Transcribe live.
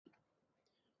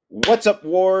What's up,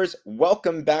 Wars?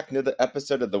 Welcome back to another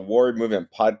episode of the Warrior Movement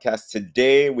Podcast.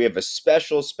 Today, we have a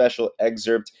special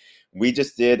excerpt. We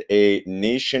just did a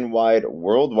nationwide,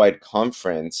 worldwide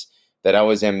conference that I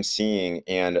was emceeing,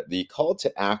 and the call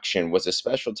to action was a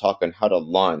special talk on how to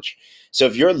launch. So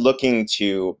if you're looking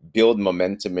to build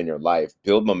momentum in your life,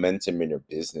 build momentum in your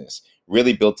business,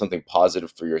 really build something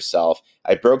positive for yourself,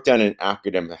 I broke down an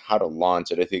acronym of how to launch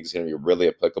that I think is going to be really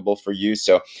applicable for you.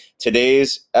 So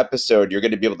today's episode, you're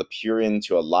going to be able to peer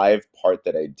into a live part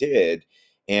that I did,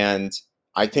 and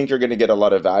I think you're going to get a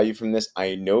lot of value from this.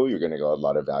 I know you're going to get a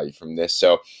lot of value from this.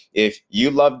 So if you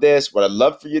love this, what I'd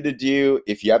love for you to do,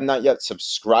 if you have not yet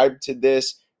subscribed to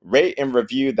this, rate and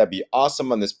review. That'd be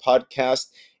awesome on this podcast.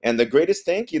 And the greatest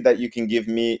thank you that you can give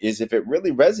me is if it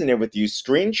really resonated with you,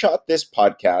 screenshot this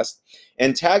podcast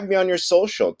and tag me on your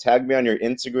social. Tag me on your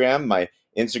Instagram. My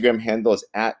Instagram handle is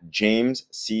at James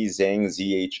C. Zheng,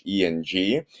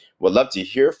 Z-H-E-N-G. Would love to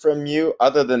hear from you.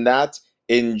 Other than that,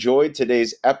 enjoy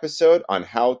today's episode on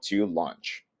how to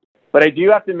launch. But I do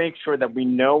have to make sure that we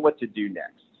know what to do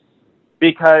next,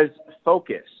 because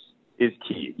focus is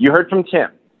key. You heard from Tim.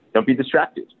 Don't be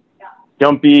distracted.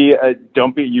 Don't be,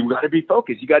 you got to be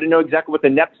focused. You got to know exactly what the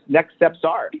next steps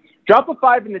are. Drop a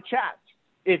 5 in the chat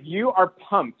if you are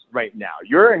pumped right now.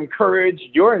 You're encouraged,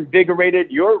 you're invigorated,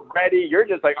 you're ready. You're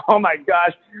just like, oh my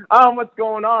gosh, what's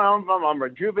going on? I'm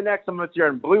Rejuvenex. Some of us are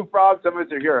in Blue Frog. Some of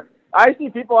us are here. I see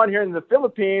people on here in the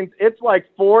Philippines. It's like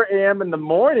 4 a.m. in the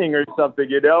morning or something,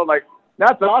 like,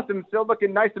 that's awesome. Still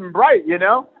looking nice and bright,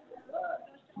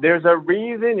 There's a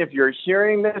reason if you're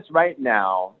hearing this right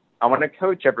now. I want to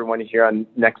coach everyone here on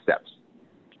next steps.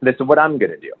 This is what I'm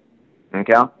going to do,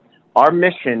 okay? Our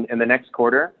mission in the next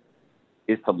quarter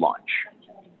is to launch,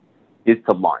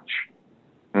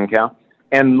 okay?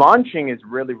 And launching is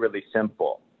really, really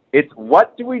simple. It's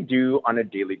what do we do on a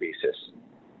daily basis?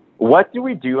 What do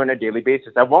we do on a daily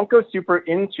basis? I won't go super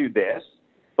into this,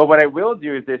 but what I will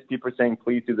do is this. People are saying,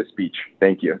 please do the speech.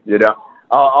 Thank you.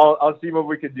 I'll see what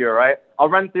we could do, all right? I'll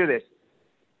run through this.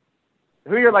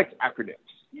 Who here likes acronyms?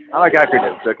 I like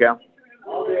acronyms, okay?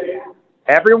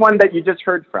 Everyone that you just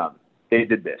heard from, they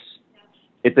did this.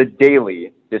 It's a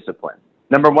daily discipline.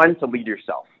 Number 1, to lead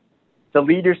yourself. To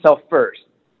lead yourself first.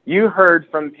 You heard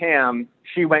from Pam,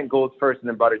 she went gold first and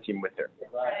then brought her team with her.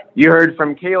 You heard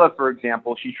from Kayla, for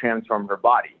example, she transformed her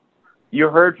body. You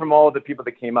heard from all the people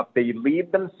that came up, they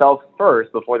lead themselves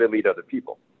first before they lead other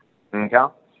people, okay?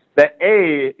 The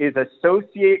A is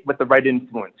associate with the right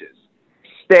influences.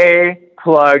 Stay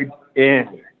plugged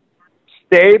in.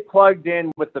 Stay plugged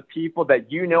in with the people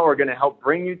that you know are going to help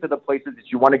bring you to the places that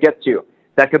you want to get to.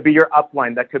 That could be your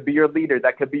upline. That could be your leader.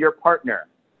 That could be your partner.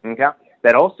 Okay?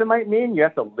 That also might mean you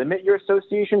have to limit your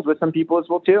associations with some people as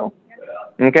well, too.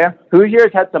 Okay? Who here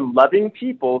has had some loving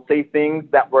people say things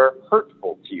that were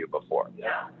hurtful to you before?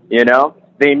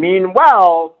 They mean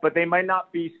well, but they might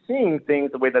not be seeing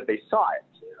things the way that they saw it.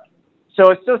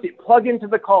 So associate, plug into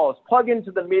the calls, plug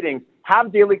into the meetings,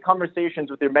 have daily conversations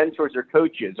with your mentors or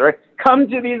coaches, right? Come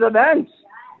to these events.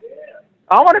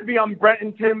 I want to be on Brent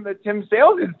and Tim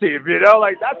Sales' team,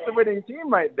 that's the winning team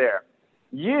right there.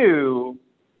 You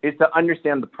is to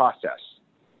understand the process.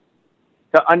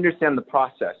 Understand,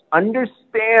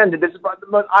 this is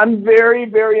I'm very,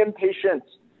 very impatient.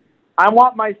 I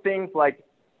want my things like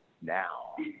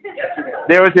now.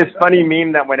 There was this funny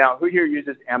meme that went out. Who here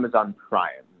uses Amazon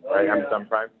Prime? Right, Amazon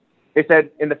Prime. It said,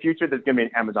 in the future, there's going to be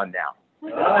an Amazon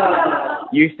Now.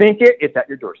 You think it's at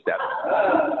your doorstep.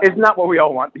 It's not what we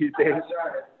all want these days.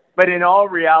 But in all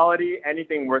reality,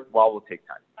 anything worthwhile will take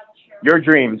time. Your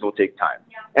dreams will take time.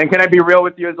 And can I be real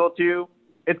with you as well, too?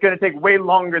 It's going to take way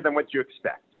longer than what you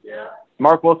expect.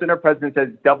 Mark Wilson, our president, says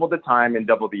double the time and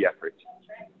double the effort.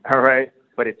 All right?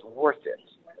 But it's worth it.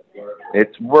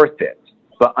 It's worth it.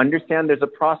 But understand there's a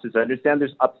process. Understand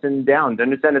there's ups and downs.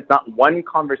 Understand it's not one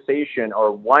conversation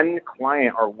or one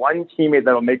client or one teammate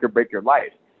that'll make or break your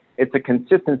life. It's a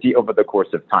consistency over the course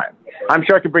of time. I'm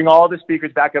sure I could bring all the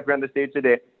speakers back up here on the stage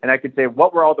today, and I could say,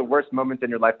 what were all the worst moments in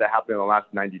your life that happened in the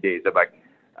last 90 days? I'm like,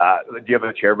 do you have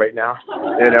a chair right now?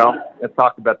 Let's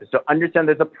talk about this. So understand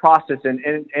there's a process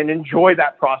and enjoy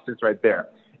that process right there.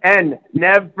 And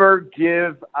never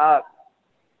give up.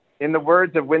 In the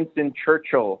words of Winston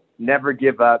Churchill, never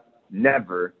give up,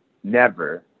 never,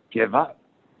 never give up.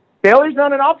 Failure's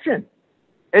not an option.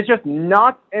 It's just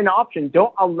not an option.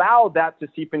 Don't allow that to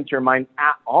seep into your mind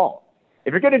at all.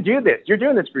 If you're going to do this, you're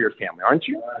doing this for your family, aren't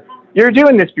you? You're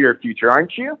doing this for your future,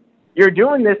 aren't you? You're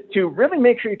doing this to really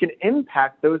make sure you can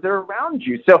impact those that are around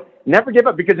you. So never give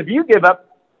up, because if you give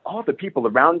up, all the people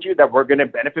around you that were going to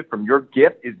benefit from your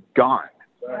gift is gone.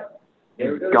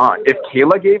 Is gone. If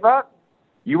Kayla gave up,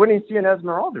 you wouldn't see an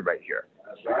Esmeralda right here.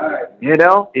 You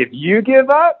know, if you give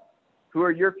up, who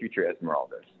are your future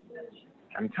Esmeraldas?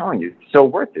 I'm telling you, it's so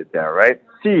worth it there, right?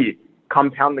 C,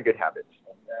 compound the good habits.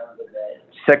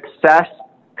 Success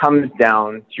comes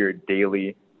down to your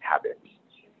daily habits.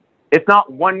 It's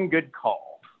not one good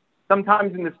call.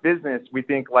 Sometimes in this business, we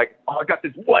think like, oh, I got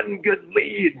this one good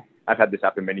lead. I've had this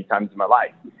happen many times in my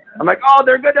life. I'm like, oh,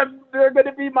 they're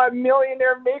gonna be my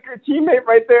millionaire maker teammate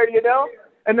right there, you know?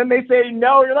 And then they say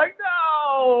no. You're like,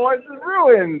 no, this is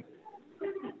ruined.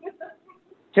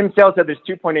 Tim Sales said there's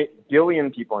 2.8 billion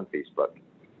people on Facebook.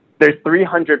 There's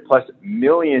 300 plus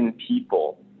million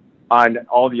people on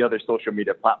all the other social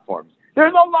media platforms.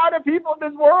 There's a lot of people in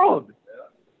this world.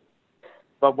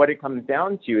 But what it comes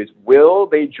down to is, will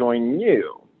they join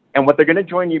you? And what they're going to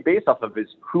join you based off of is,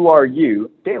 who are you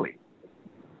daily?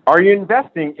 Are you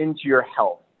investing into your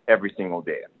health every single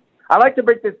day? I like to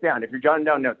break this down. If you're jotting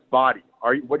down notes, body.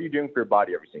 What are you doing for your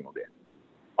body every single day?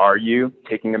 Are you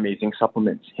taking amazing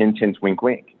supplements? Hint, hint, wink,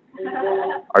 wink.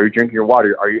 Are you drinking your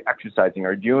water? Are you exercising?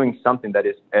 Are you doing something that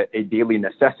is a daily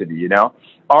necessity, you know?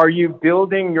 Are you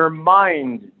building your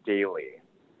mind daily?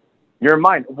 Your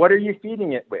mind, what are you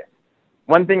feeding it with?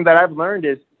 One thing that I've learned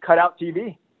is cut out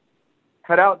TV.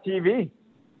 Cut out TV.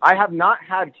 I have not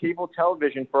had cable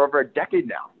television for over a decade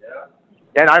now.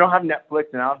 Yeah. And I don't have Netflix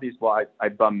and all of these. Well, I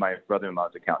bum my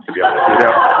brother-in-law's account, to be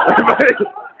honest,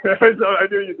 you know? So I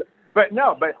do use it. But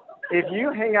no, but if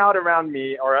you hang out around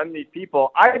me or on these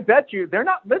people, I bet you they're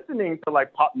not listening to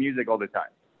like pop music all the time.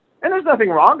 And there's nothing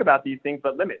wrong about these things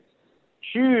but limits.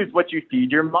 Choose what you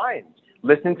feed your mind.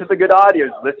 Listen to the good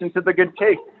audios. Listen to the good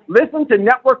takes. Listen to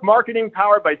Network Marketing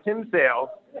Powered by Tim Sales.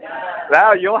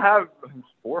 Wow, you'll have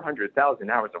 400,000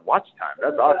 hours of watch time.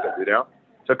 That's awesome, you know?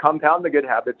 So compound the good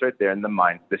habits right there in the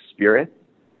mind. The spirit.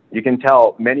 You can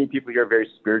tell many people here are very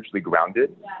spiritually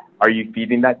grounded. Are you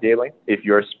feeding that daily? If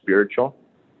you're spiritual,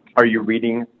 are you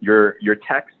reading your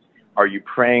text? Are you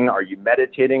praying? Are you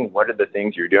meditating? What are the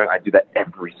things you're doing? I do that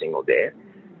every single day.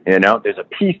 You know, there's a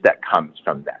peace that comes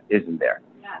from that, isn't there?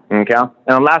 Okay? And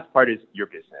the last part is your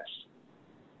business.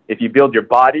 If you build your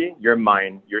body, your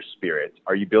mind, your spirit,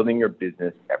 are you building your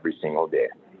business every single day?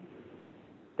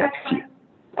 That's key.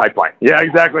 Pipeline. Yeah,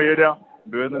 exactly, you know.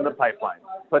 Building the pipeline.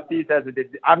 Put these as a,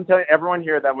 I'm telling everyone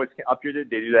here that was up here today,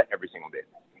 they do that every single day.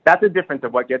 That's the difference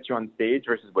of what gets you on stage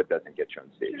versus what doesn't get you on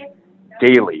stage.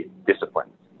 Daily discipline.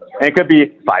 And it could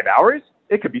be 5 hours.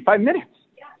 It could be 5 minutes.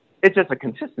 It's just a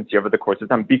consistency over the course of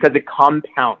time because it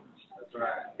compounds.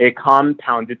 It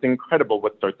compounds. It's incredible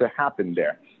what starts to happen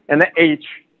there. And the H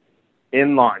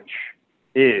in launch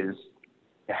is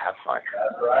to have fun.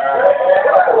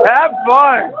 Have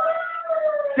fun.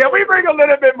 Can we bring a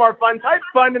little bit more fun? Type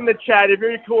fun in the chat if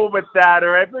you're cool with that,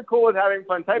 all right? If you're cool with having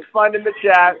fun, type fun in the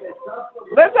chat.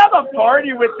 Let's have a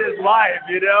party with this life,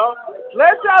 you know?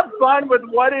 Let's have fun with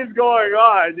what is going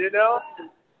on, you know?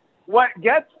 What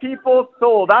gets people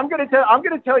sold. I'm gonna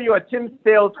tell you a Tim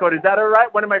Sales quote. Is that all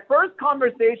right? One of my first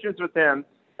conversations with him,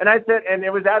 and I said, and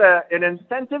it was at an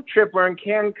incentive trip. We're in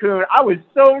Cancun. I was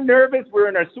so nervous. We were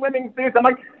in our swimming suits. I'm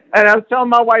like, and I was telling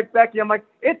my wife, Becky, I'm like,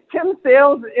 it's Tim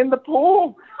Sales in the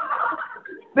pool.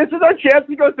 This is our chance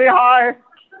to go say hi.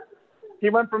 He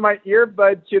went from my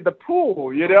earbud to the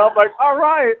pool, you know? I'm like, all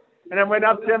right. And I went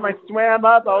up to him. I swam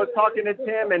up. I was talking to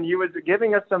Tim, and he was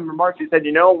giving us some remarks. He said,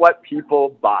 you know what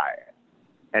people buy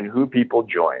and who people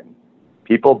join?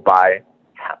 People buy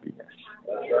happiness.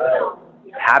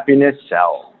 Happiness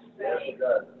sells. So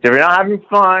if you're not having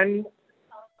fun,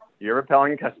 you're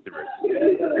repelling customers.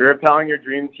 You're repelling your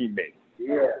dream teammates.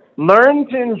 Learn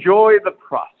to enjoy the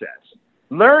process.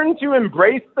 Learn to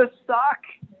embrace the suck.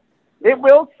 It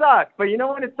will suck, but you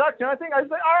know when it sucks, you know, I think I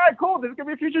was like, all right, cool, this is going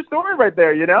to be a future story right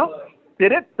there, you know?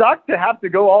 Did it suck to have to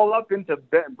go all up into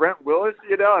Brent Willis,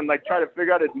 you know, and like try to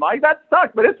figure out his mic? That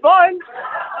sucked, but it's fun.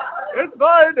 It's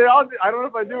fun. I don't know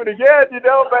if I do it again, you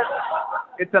know, but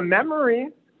it's a memory.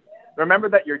 Remember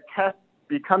that your test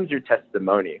becomes your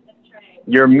testimony.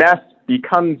 Your mess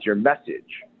becomes your message.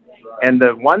 And the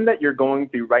one that you're going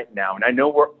through right now, and I know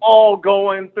we're all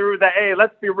going through that. Hey,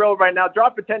 let's be real right now.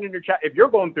 Drop a 10 in your chat if you're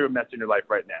going through a mess in your life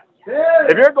right now.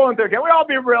 If you're going through, can we all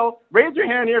be real? Raise your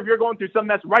hand here if you're going through some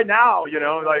mess right now, you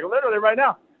know, like literally right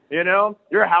now. You know,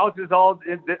 your house is all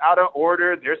out of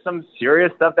order. There's some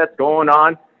serious stuff that's going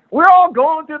on. We're all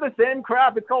going through the same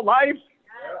crap. It's called life.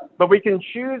 But we can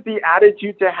choose the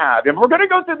attitude to have. If we're going to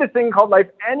go through this thing called life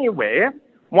anyway,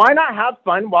 why not have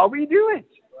fun while we do it?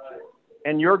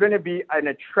 And you're going to be an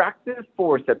attractive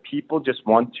force that people just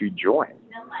want to join.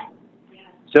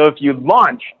 So if you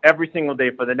launch every single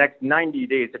day for the next 90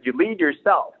 days, if you lead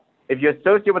yourself, if you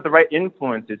associate with the right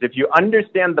influences, if you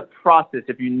understand the process,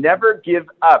 if you never give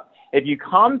up, if you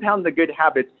compound the good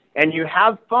habits and you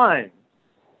have fun.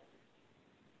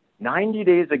 90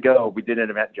 days ago, we did an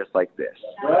event just like this.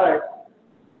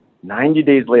 90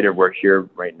 days later, we're here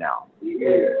right now.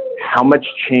 How much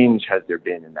change has there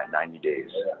been in that 90 days?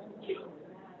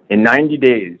 In 90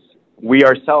 days, we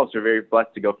ourselves are very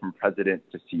blessed to go from president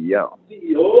to CEO.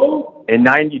 In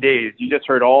 90 days, you just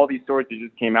heard all these stories that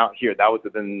just came out here. That was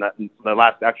within the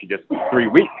last, actually, just 3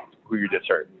 weeks, who you just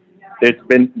heard.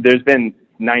 There's been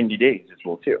 90 days as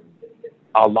well, too.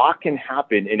 A lot can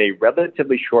happen in a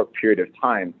relatively short period of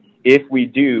time if we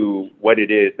do what it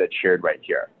is that's shared right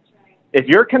here. If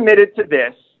you're committed to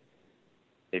this,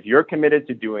 if you're committed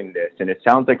to doing this, and it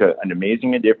sounds like an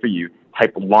amazing idea for you,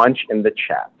 type launch in the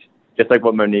chat. Just like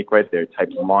what Monique right there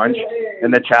types launch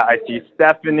in the chat. I see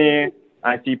Stephanie,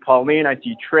 I see Pauline, I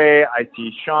see Trey, I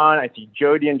see Sean, I see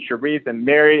Jody and Sharice and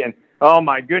Mary, and oh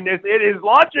my goodness, it is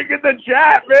launching in the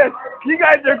chat, man. You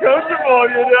guys are coachable,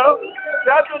 you know?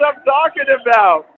 That's what I'm talking about.